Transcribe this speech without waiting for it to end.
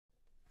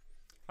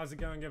How's it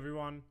going,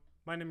 everyone?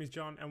 My name is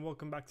John and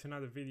welcome back to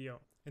another video.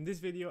 In this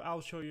video I'll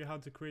show you how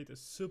to create a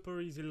super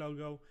easy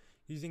logo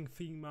using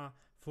Figma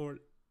for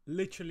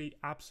literally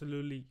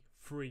absolutely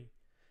free.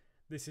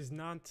 This is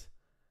not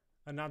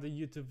another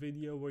YouTube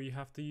video where you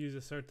have to use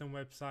a certain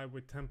website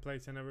with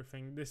templates and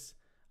everything. This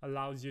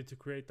allows you to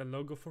create a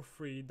logo for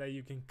free that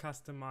you can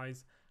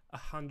customize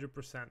 100%.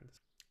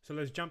 So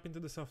let's jump into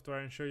the software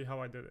and show you how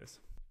I do this.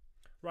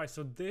 Right,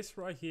 so this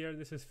right here,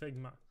 this is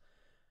Figma.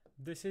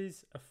 This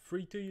is a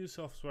free to use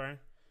software.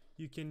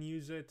 You can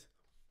use it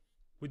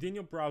within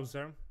your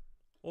browser,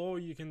 or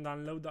you can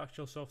download the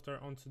actual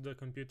software onto the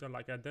computer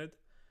like I did.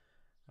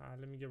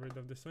 Let me get rid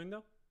of this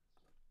window.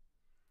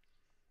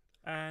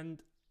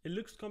 And it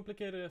looks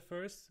complicated at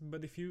first,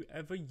 but if you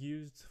ever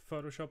used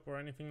Photoshop or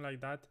anything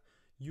like that,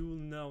 you will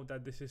know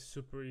that this is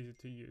super easy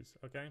to use,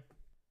 okay?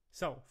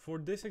 So for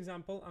this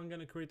example, I'm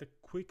gonna create a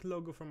quick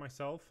logo for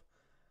myself.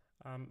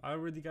 I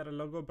already got a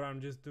logo, but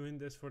I'm just doing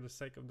this for the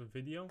sake of the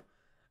video.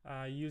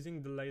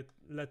 Using the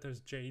letters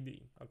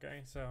JD.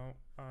 Okay, so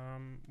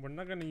we're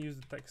not going to use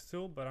the text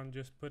tool, but I'm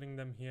just putting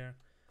them here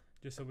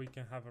just so we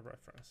can have a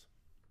reference.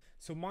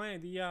 So my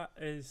idea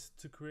is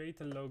to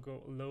create a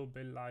logo a little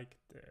bit like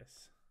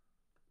this.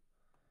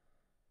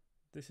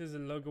 This is a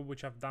logo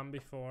which I've done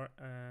before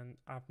and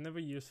I've never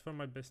used for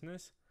my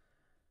business,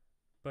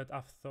 but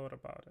I've thought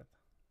about it.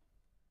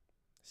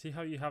 See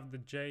how you have the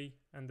J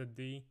and the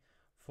D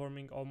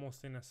forming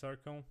almost in a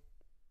circle?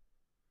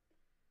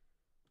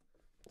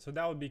 So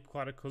that would be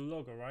quite a cool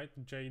logo, right?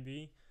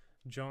 JD,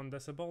 John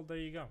Decibel, there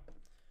you go.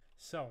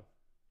 So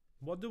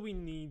what do we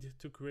need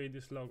to create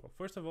this logo?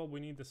 First of all, we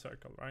need the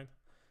circle, right?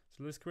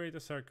 So let's create a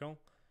circle.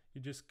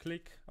 You just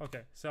click,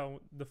 okay.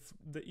 So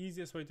the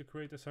easiest way to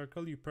create a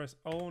circle, you press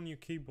O on your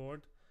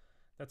keyboard.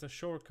 That's a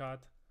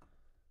shortcut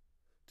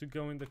to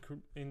go in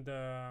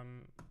the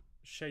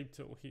shape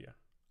tool here.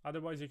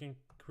 Otherwise you can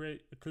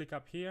click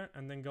up here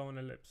and then go on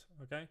ellipse,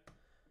 okay?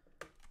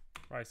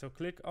 Right, so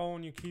click O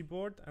on your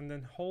keyboard and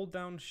then hold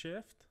down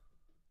Shift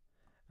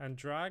and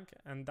drag,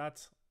 and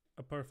that's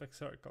a perfect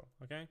circle,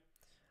 okay?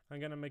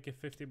 I'm gonna make it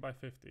 50 by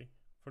 50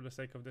 for the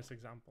sake of this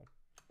example.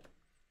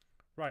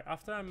 Right,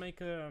 after I make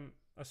a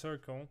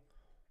circle,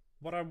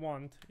 what I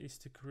want is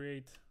to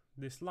create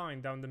this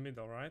line down the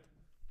middle, right?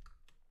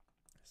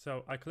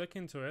 So I click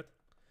into it,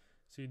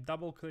 so you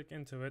double click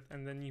into it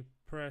and then you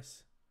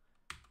press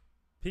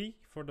P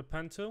for the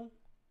pen tool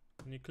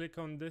and you click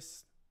on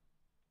this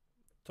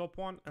top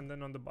one and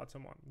then on the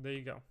bottom one. There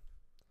you go.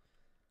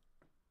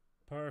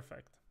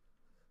 Perfect.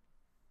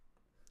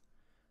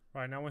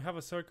 Right, now we have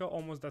a circle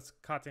almost that's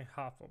cut in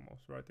half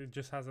almost, right? It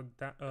just has a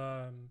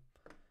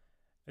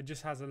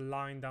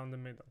line down the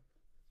middle.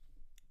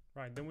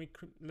 Right, then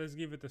let's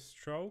give it a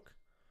stroke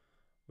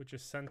which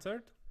is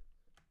centered.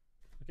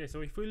 Okay,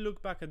 so if we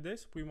look back at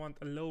this, we want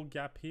a low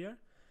gap here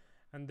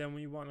and then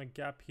we want a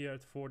gap here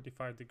at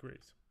 45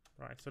 degrees.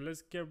 Right, so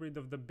let's get rid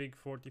of the big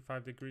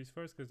 45 degrees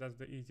first because that's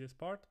the easiest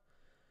part.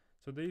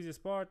 So the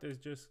easiest part is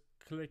just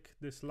click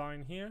this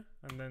line here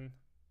and then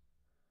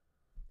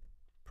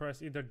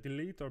press either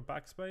delete or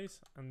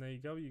backspace, and there you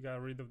go, you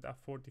got rid of that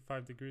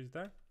 45 degrees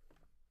there.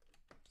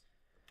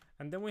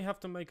 And then we have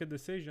to make a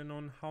decision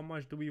on how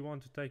much do we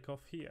want to take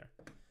off here.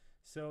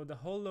 So the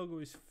whole logo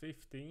is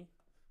 50.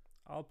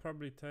 I'll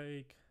probably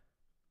take,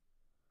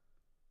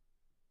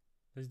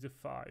 let's do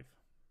 5.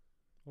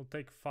 We'll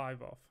take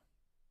 5 off.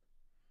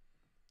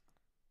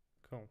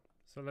 Cool.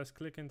 So let's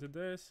click into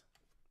this.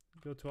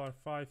 Go to our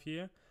 5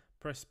 here,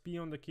 press P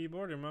on the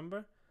keyboard,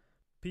 remember?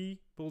 P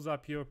pulls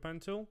up your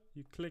pen tool,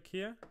 you click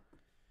here,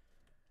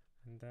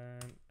 and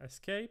then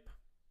escape,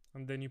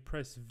 and then you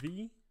press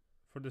V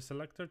for the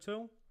selector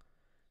tool.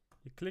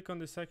 You click on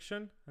the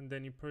section, and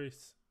then you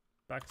press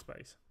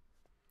backspace.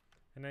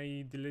 And now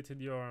you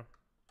deleted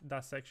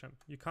that section.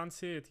 You can't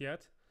see it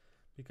yet,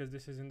 because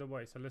this is in the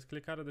way. So let's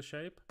click out of the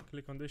shape,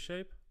 click on this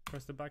shape,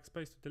 press the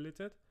backspace to delete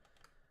it.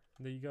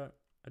 And then you got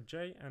a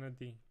J and a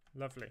D,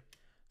 lovely.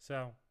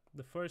 So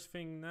the first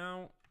thing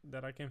now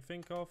that I can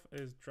think of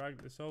is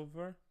drag this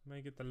over,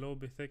 make it a little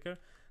bit thicker.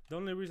 The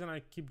only reason I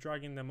keep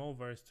dragging them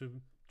over is to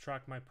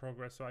track my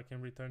progress so I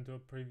can return to a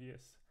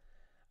previous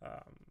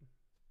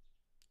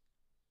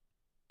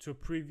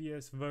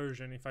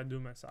version if I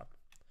do mess up.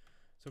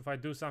 So if I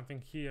do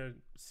something here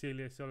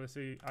silly, so let's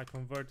say I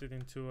convert it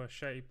into a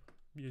shape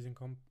using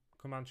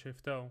Command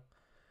Shift O,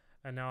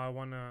 and now I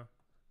want to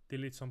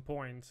delete some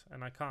points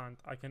and I can't,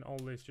 I can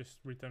always just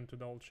return to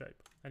the old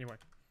shape. Anyway.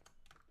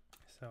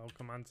 So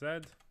Command Z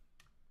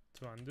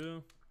to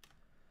undo.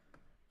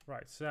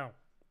 Right, so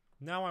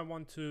now I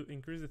want to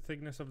increase the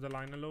thickness of the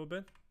line a little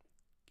bit,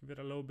 give it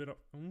a little bit of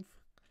oomph,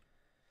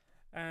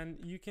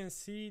 and you can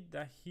see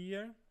that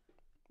here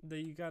that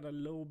you got a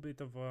little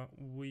bit of a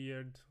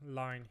weird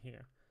line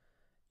here.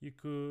 You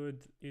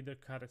could either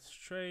cut it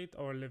straight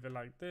or leave it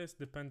like this,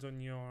 depends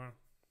on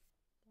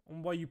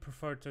what you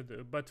prefer to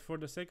do. But for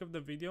the sake of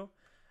the video,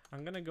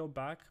 I'm gonna go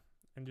back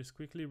and just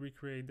quickly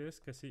recreate this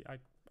because see,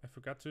 I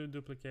forgot to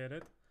duplicate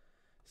it,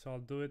 so I'll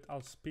do it.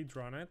 I'll speed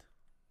run it.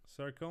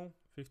 Circle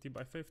 50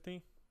 by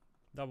 50,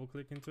 double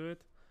click into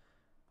it,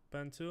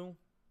 pen tool,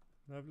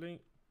 lovely.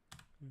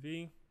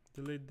 V,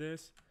 delete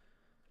this,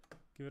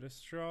 give it a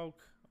stroke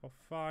of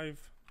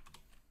 5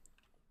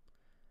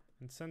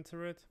 and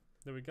center it.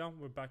 There we go,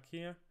 we're back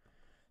here.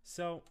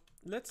 So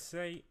let's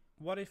say,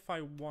 what if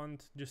I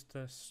want just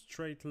a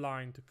straight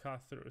line to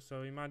cut through?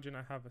 So imagine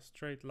I have a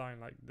straight line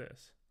like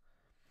this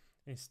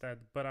instead,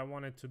 but I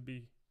want it to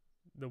be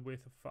the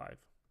width of 5,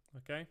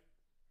 okay?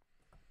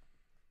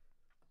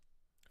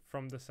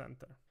 From the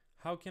center.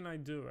 How can I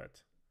do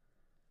it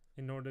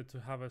in order to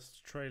have a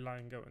straight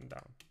line going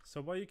down?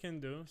 So what you can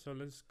do, so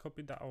let's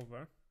copy that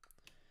over,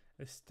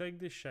 is take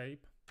this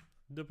shape,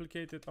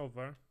 duplicate it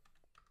over.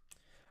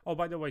 Oh,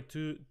 by the way,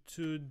 to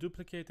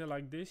duplicate it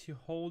like this, you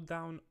hold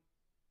down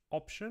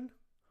Option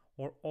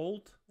or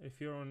Alt if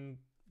you're on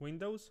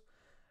Windows,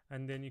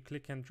 and then you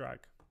click and drag,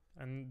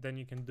 and then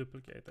you can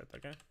duplicate it,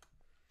 okay?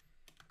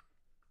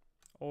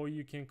 Or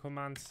you can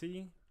Command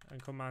C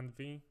and Command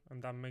V,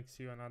 and that makes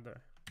you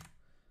another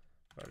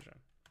version,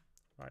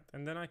 right?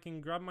 And then I can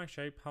grab my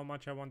shape, how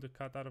much I want to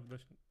cut out of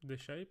the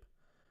shape.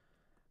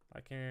 I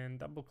can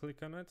double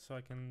click on it so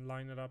I can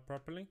line it up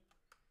properly.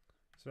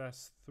 So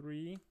that's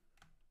 3.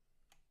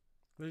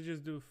 Let's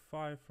just do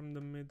 5 from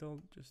the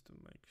middle just to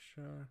make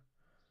sure.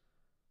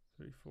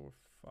 3, 4,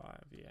 5.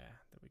 Yeah,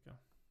 there we go.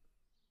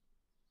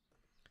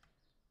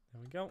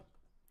 There we go.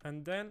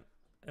 And then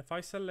if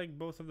I select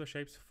both of the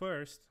shapes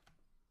first,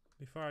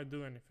 before I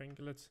do anything,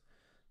 let's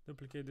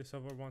duplicate this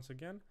over once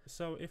again.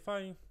 So if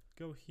I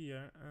go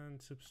here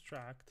and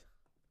subtract,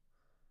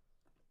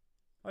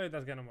 oh yeah,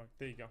 that's gonna work.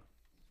 There you go.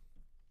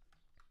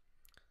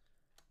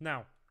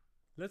 Now,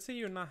 let's say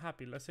you're not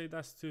happy. Let's say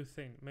that's too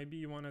thin. Maybe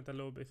you want it a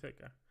little bit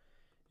thicker.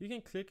 You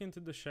can click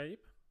into the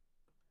shape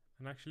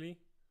and actually,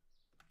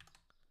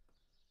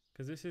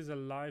 because this is a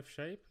live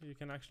shape, you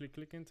can actually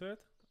click into it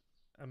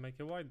and make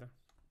it wider.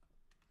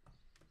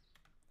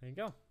 There you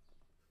go.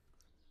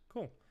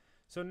 Cool.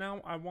 So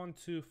now I want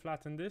to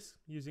flatten this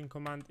using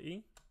Command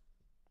E.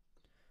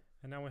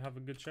 And now we have a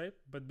good shape.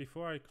 But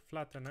before I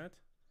flatten it,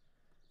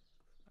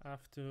 I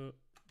have to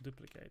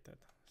duplicate it.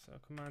 So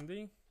Command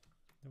E,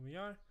 there we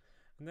are.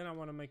 And then I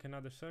want to make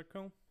another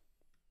circle.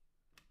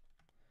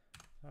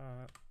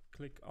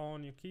 Click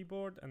on your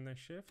keyboard and then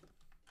Shift.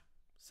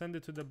 Send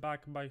it to the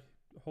back by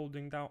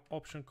holding down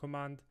Option,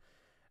 Command,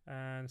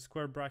 and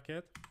square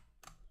bracket.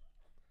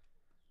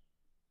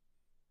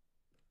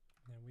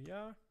 There we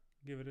are.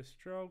 Give it a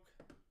stroke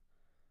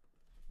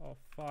of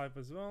 5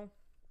 as well.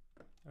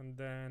 And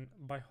then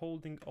by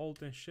holding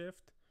Alt and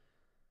Shift,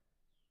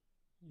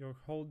 you're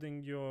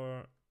holding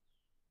your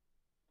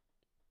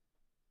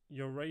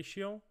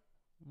ratio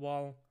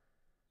while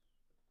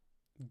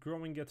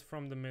growing it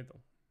from the middle.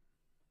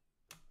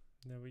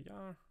 There we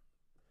are.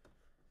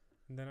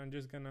 And then I'm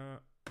just gonna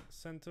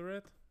center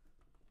it.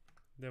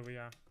 There we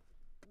are.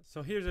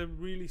 So here's a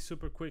really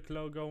super quick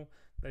logo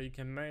that you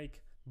can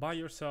make by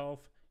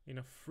yourself in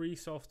a free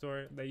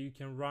software that you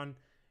can run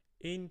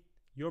in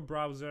your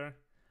browser,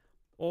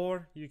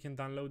 or you can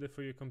download it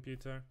for your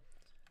computer.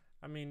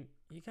 I mean,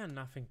 you got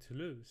nothing to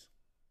lose.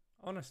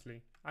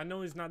 Honestly, I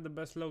know it's not the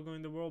best logo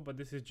in the world, but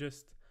this is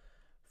just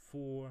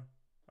for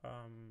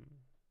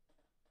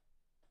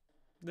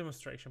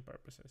demonstration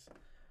purposes.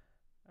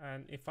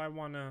 And if I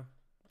want to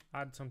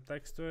add some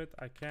text to it,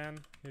 I can.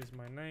 Here's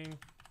my name.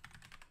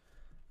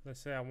 Let's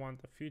say I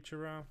want a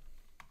Futura.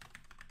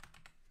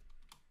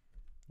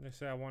 Let's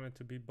say I want it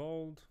to be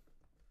bold.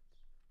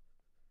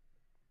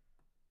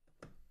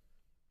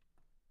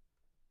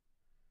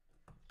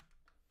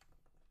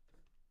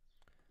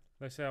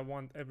 Let's say I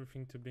want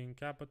everything to be in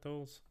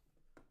capitals.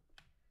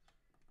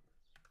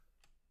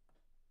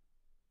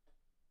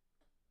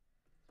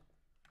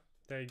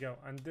 There you go.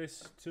 And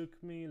this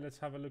took me, let's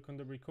have a look on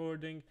the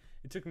recording.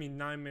 It took me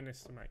 9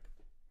 minutes to make.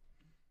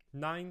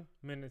 9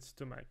 minutes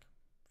to make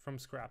from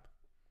scrap.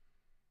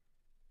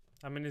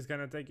 I mean, it's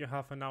gonna take you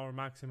half an hour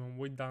maximum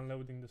with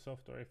downloading the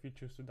software if you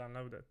choose to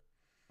download it.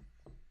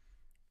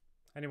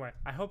 Anyway,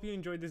 I hope you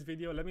enjoyed this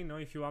video. Let me know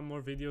if you want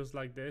more videos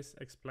like this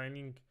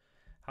explaining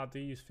how to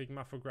use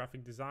Figma for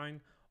graphic design,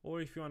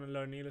 or if you want to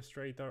learn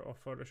Illustrator or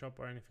Photoshop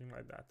or anything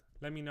like that.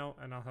 Let me know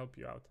and I'll help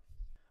you out.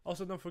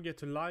 Also, don't forget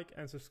to like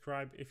and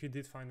subscribe if you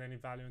did find any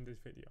value in this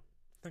video.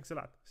 Thanks a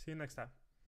lot. See you next time.